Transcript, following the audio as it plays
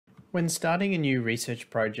When starting a new research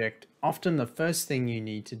project, often the first thing you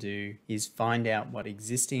need to do is find out what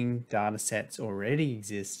existing datasets already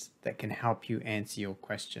exist that can help you answer your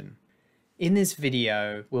question. In this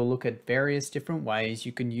video, we'll look at various different ways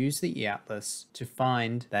you can use the eAtlas to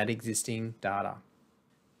find that existing data.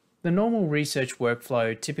 The normal research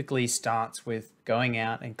workflow typically starts with going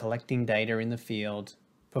out and collecting data in the field,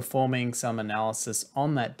 performing some analysis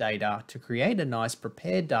on that data to create a nice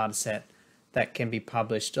prepared dataset that can be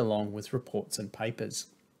published along with reports and papers.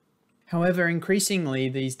 However, increasingly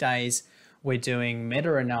these days, we're doing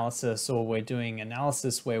meta-analysis, or we're doing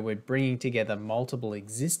analysis where we're bringing together multiple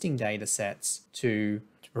existing data sets to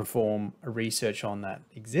perform a research on that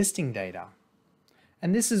existing data.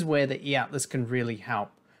 And this is where the eAtlas can really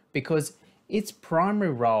help, because its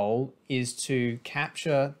primary role is to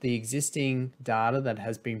capture the existing data that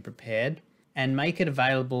has been prepared and make it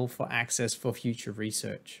available for access for future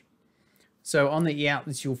research. So on the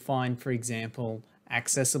eAtlas, you'll find, for example,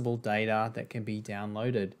 accessible data that can be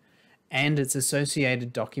downloaded and its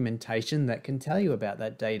associated documentation that can tell you about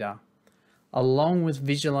that data, along with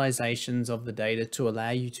visualizations of the data to allow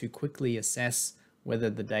you to quickly assess whether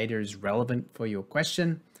the data is relevant for your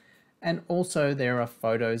question. And also there are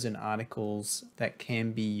photos and articles that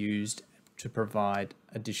can be used to provide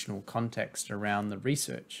additional context around the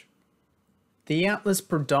research. The eAtlas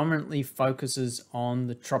predominantly focuses on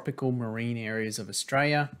the tropical marine areas of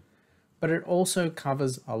Australia, but it also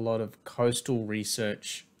covers a lot of coastal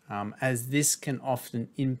research, as this can often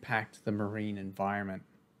impact the marine environment.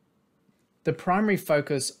 The primary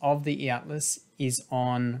focus of the eAtlas is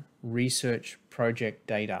on research project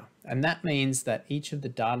data, and that means that each of the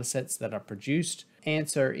datasets that are produced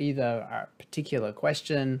answer either a particular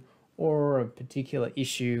question or a particular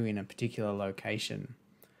issue in a particular location.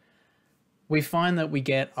 We find that we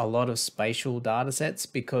get a lot of spatial datasets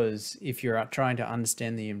because if you're trying to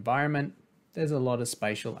understand the environment, there's a lot of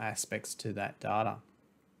spatial aspects to that data.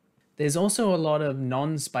 There's also a lot of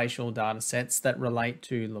non-spatial datasets that relate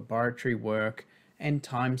to laboratory work and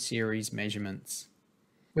time series measurements.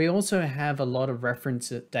 We also have a lot of reference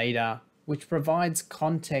data which provides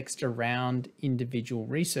context around individual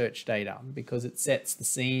research data because it sets the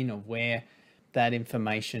scene of where that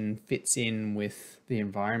information fits in with the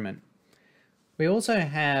environment. We also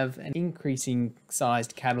have an increasing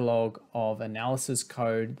sized catalogue of analysis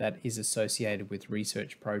code that is associated with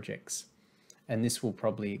research projects, and this will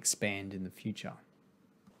probably expand in the future.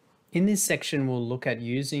 In this section, we'll look at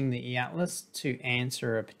using the eAtlas to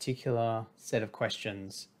answer a particular set of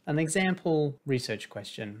questions, an example research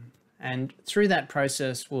question. And through that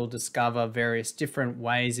process, we'll discover various different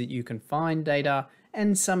ways that you can find data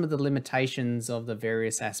and some of the limitations of the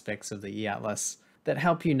various aspects of the eAtlas that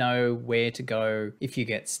help you know where to go if you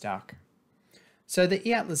get stuck. So the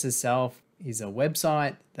eAtlas itself is a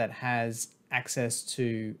website that has access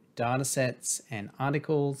to datasets and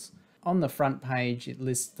articles. On the front page, it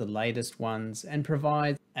lists the latest ones and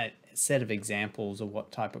provides a set of examples of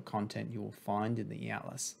what type of content you will find in the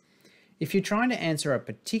eAtlas. If you're trying to answer a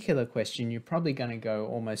particular question, you're probably going to go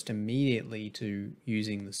almost immediately to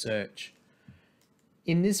using the search.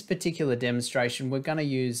 In this particular demonstration, we're going to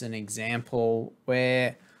use an example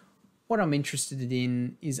where what I'm interested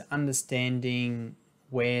in is understanding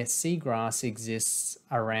where seagrass exists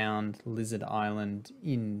around Lizard Island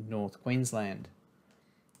in North Queensland.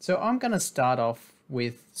 So I'm going to start off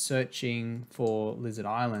with searching for Lizard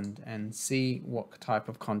Island and see what type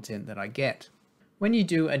of content that I get. When you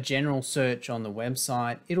do a general search on the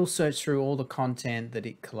website, it'll search through all the content that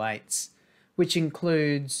it collates, which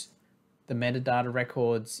includes the metadata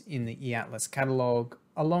records in the eAtlas catalog,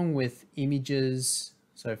 along with images,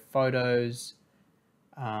 so photos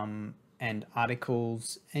and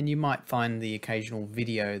articles, and you might find the occasional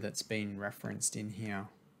video that's been referenced in here.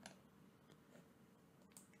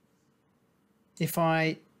 If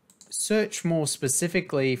I search more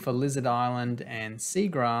specifically for Lizard Island and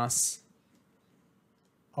seagrass,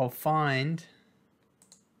 I'll find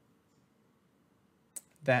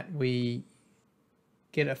that we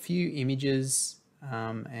get a few images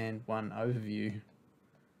and one overview.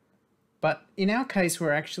 But in our case,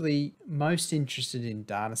 we're actually most interested in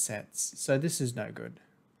data sets, so this is no good.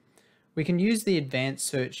 We can use the advanced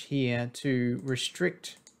search here to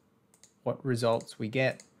restrict what results we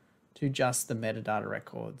get to just the metadata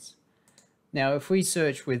records. Now, if we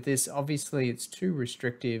search with this, obviously it's too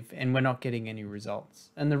restrictive and we're not getting any results.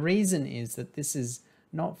 And the reason is that this is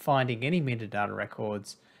not finding any metadata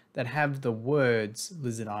records that have the words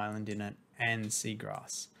Lizard Island in it and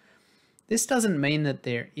seagrass. This doesn't mean that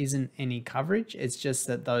there isn't any coverage, it's just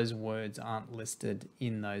that those words aren't listed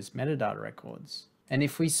in those metadata records. And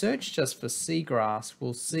if we search just for seagrass,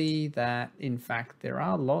 we'll see that in fact there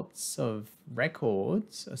are lots of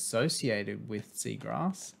records associated with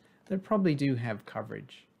seagrass that probably do have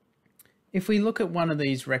coverage. If we look at one of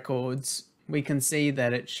these records, we can see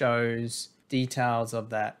that it shows details of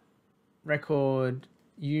that record,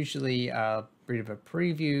 usually a bit of a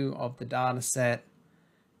preview of the data set,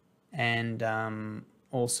 and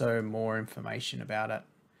also more information about it.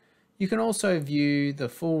 You can also view the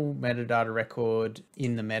full metadata record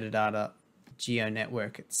in the metadata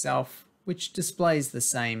GeoNetwork itself, which displays the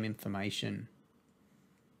same information.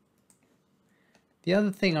 The other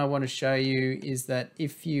thing I want to show you is that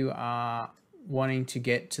if you are wanting to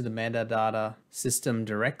get to the metadata system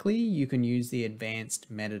directly, you can use the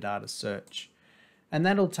advanced metadata search. And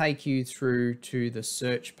that'll take you through to the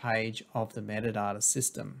search page of the metadata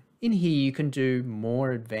system. In here, you can do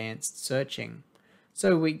more advanced searching.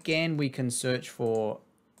 So we can search for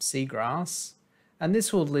seagrass, and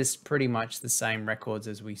this will list pretty much the same records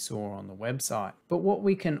as we saw on the website. But what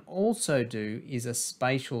we can also do is a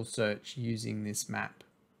spatial search using this map.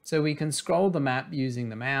 So we can scroll the map using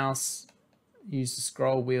the mouse, use the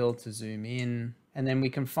scroll wheel to zoom in, and then we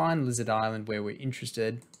can find Lizard Island where we're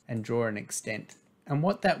interested and draw an extent. And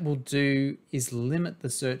what that will do is limit the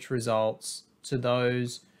search results to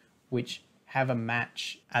those which have a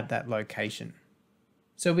match at that location.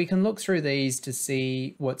 So we can look through these to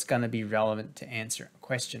see what's going to be relevant to answer a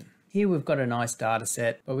question. Here we've got a nice data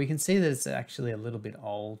set, but we can see that it's actually a little bit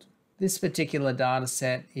old. This particular data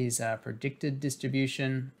set is a predicted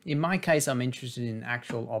distribution. In my case, I'm interested in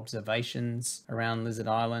actual observations around Lizard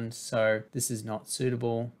Island, so this is not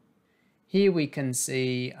suitable. Here we can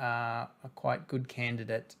see a quite good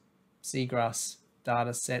candidate seagrass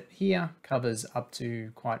data set here, covers up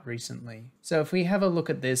to quite recently. So if we have a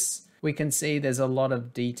look at this, we can see there's a lot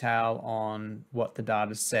of detail on what the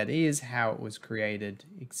data set is, how it was created,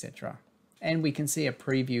 etc. And we can see a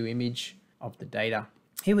preview image of the data.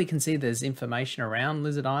 Here we can see there's information around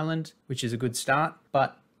Lizard Island, which is a good start,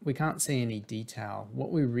 but we can't see any detail. What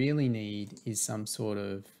we really need is some sort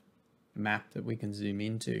of map that we can zoom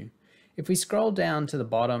into. If we scroll down to the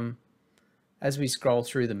bottom, as we scroll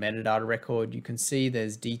through the metadata record, you can see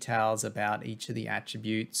there's details about each of the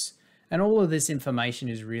attributes. And all of this information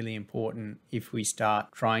is really important if we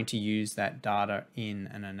start trying to use that data in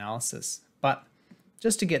an analysis. But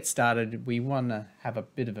just to get started, we want to have a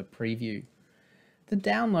bit of a preview. The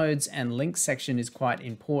downloads and links section is quite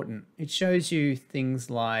important. It shows you things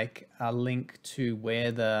like a link to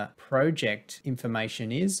where the project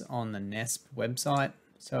information is on the NESP website.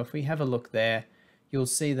 So if we have a look there, you'll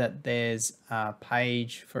see that there's a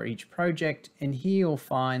page for each project, and here you'll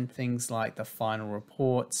find things like the final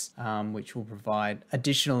reports, which will provide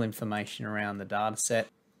additional information around the data set.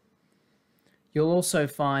 You'll also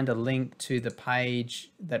find a link to the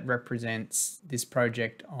page that represents this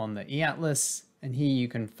project on the eAtlas, and here you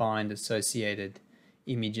can find associated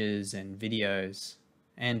images and videos,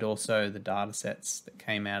 and also the data sets that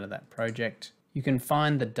came out of that project. You can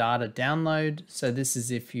find the data download. So this is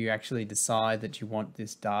if you actually decide that you want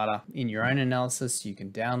this data in your own analysis, you can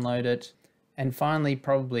download it. And finally,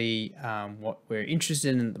 probably what we're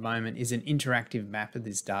interested in at the moment is an interactive map of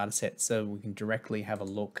this data set, so we can directly have a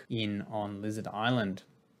look in on Lizard Island.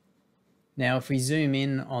 Now, if we zoom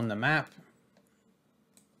in on the map,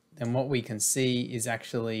 then what we can see is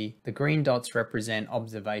actually the green dots represent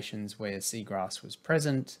observations where seagrass was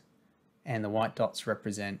present, and the white dots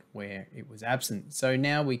represent where it was absent. So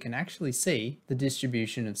now we can actually see the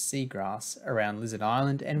distribution of seagrass around Lizard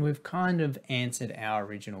Island, and we've kind of answered our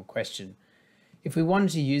original question. If we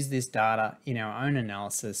wanted to use this data in our own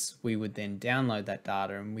analysis, we would then download that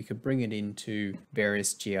data and we could bring it into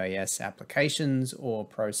various GIS applications or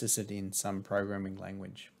process it in some programming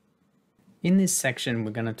language. In this section, we're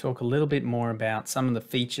going to talk a little bit more about some of the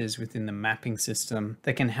features within the mapping system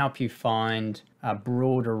that can help you find a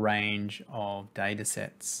broader range of data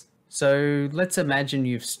sets. So let's imagine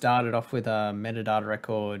you've started off with a metadata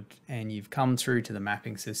record and you've come through to the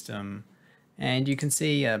mapping system and you can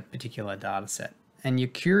see a particular data set. And you're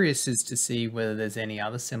curious as to see whether there's any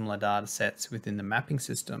other similar data sets within the mapping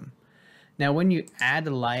system. Now, when you add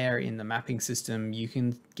a layer in the mapping system, you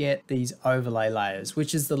can get these overlay layers,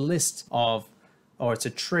 which is the list of, or it's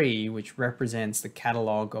a tree which represents the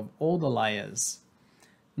catalog of all the layers.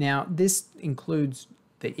 Now, this includes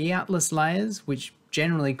the eAtlas layers, which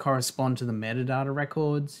generally correspond to the metadata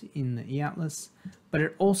records in the eAtlas, but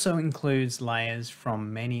it also includes layers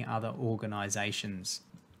from many other organizations.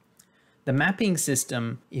 The mapping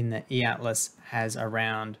system in the eAtlas has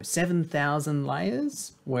around 7,000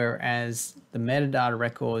 layers, whereas the metadata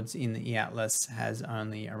records in the eAtlas has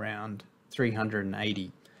only around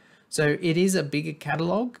 380. So it is a bigger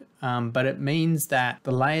catalog, but it means that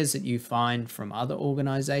the layers that you find from other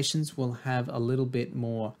organizations will have a little bit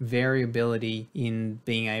more variability in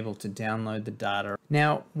being able to download the data.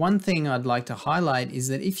 Now, one thing I'd like to highlight is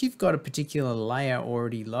that if you've got a particular layer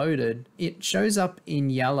already loaded, it shows up in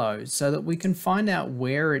yellow so that we can find out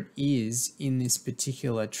where it is in this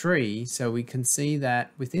particular tree. So we can see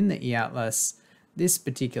that within the eAtlas, this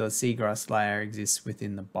particular seagrass layer exists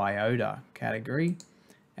within the biota category.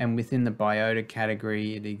 And within the biota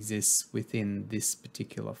category, it exists within this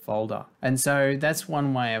particular folder. And so that's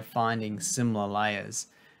one way of finding similar layers.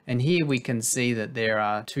 And here we can see that there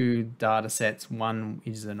are two data sets. One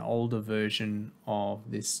is an older version of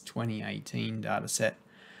this 2018 data set.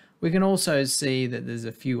 We can also see that there's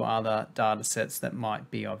a few other data sets that might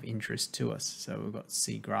be of interest to us. So we've got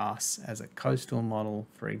seagrass as a coastal model,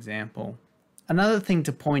 for example. Another thing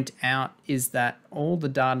to point out is that all the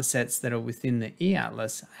data sets that are within the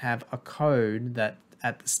eAtlas have a code that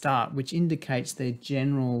at the start which indicates their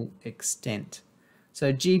general extent.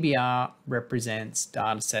 So GBR represents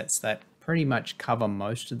data sets that pretty much cover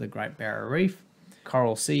most of the Great Barrier Reef.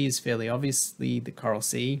 Coral Sea is fairly obviously the Coral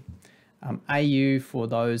Sea. AU for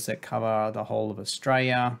those that cover the whole of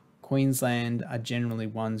Australia. Queensland are generally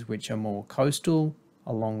ones which are more coastal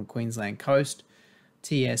along the Queensland coast.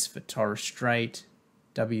 TS for Torres Strait,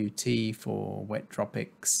 WT for wet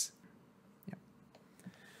tropics. Yep.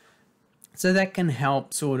 So that can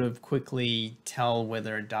help sort of quickly tell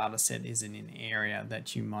whether a data set is in an area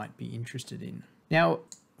that you might be interested in. Now,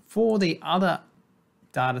 for the other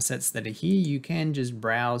data sets that are here, you can just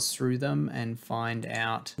browse through them and find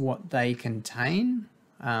out what they contain,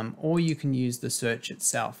 or you can use the search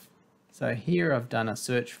itself. So here I've done a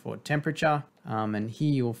search for temperature, and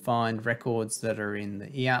here you'll find records that are in the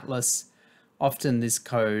eAtlas. Often this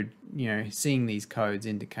code, seeing these codes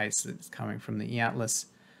indicates that it's coming from the eAtlas.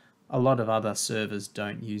 A lot of other servers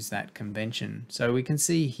don't use that convention. So we can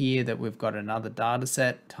see here that we've got another data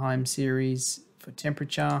set, time series for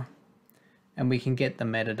temperature, and we can get the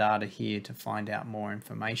metadata here to find out more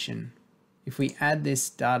information. If we add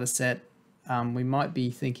this data set, we might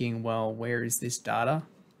be thinking, well, where is this data?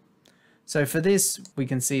 So for this, we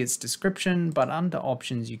can see its description, but under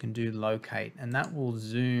options, you can do locate, and that will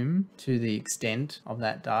zoom to the extent of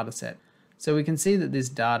that data set. So we can see that this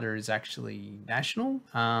data is actually national,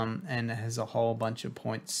 and it has a whole bunch of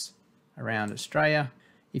points around Australia.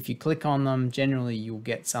 If you click on them, generally you'll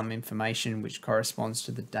get some information which corresponds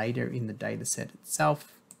to the data in the data set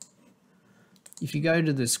itself. If you go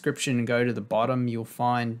to the description and go to the bottom, you'll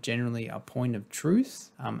find generally a point of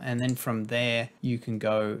truth, and then from there you can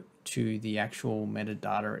go to the actual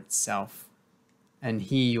metadata itself. And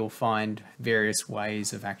here you'll find various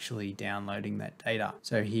ways of actually downloading that data.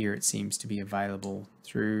 So here it seems to be available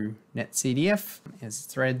through NetCDF as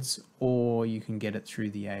threads, or you can get it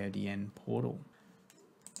through the AODN portal.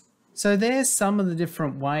 So there's some of the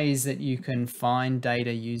different ways that you can find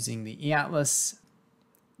data using the eAtlas.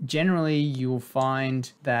 Generally, you'll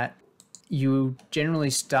find that you generally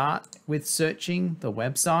start with searching the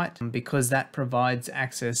website because that provides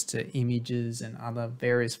access to images and other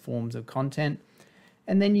various forms of content.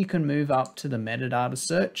 And then you can move up to the metadata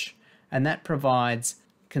search, and that provides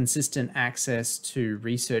consistent access to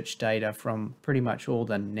research data from pretty much all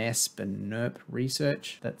the NESP and NERP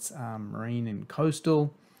research that's marine and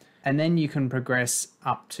coastal. And then you can progress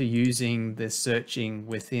up to using the searching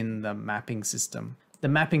within the mapping system. The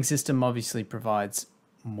mapping system obviously provides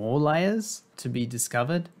more layers to be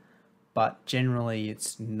discovered, but generally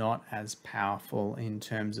it's not as powerful in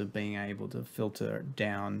terms of being able to filter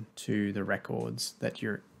down to the records that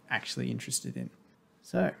you're actually interested in.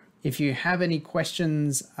 So if you have any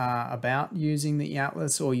questions about using the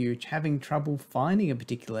eAtlas, or you're having trouble finding a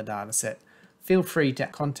particular data set, feel free to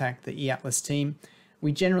contact the eAtlas team.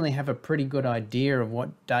 We generally have a pretty good idea of what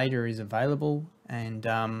data is available, and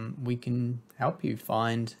we can help you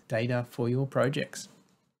find data for your projects.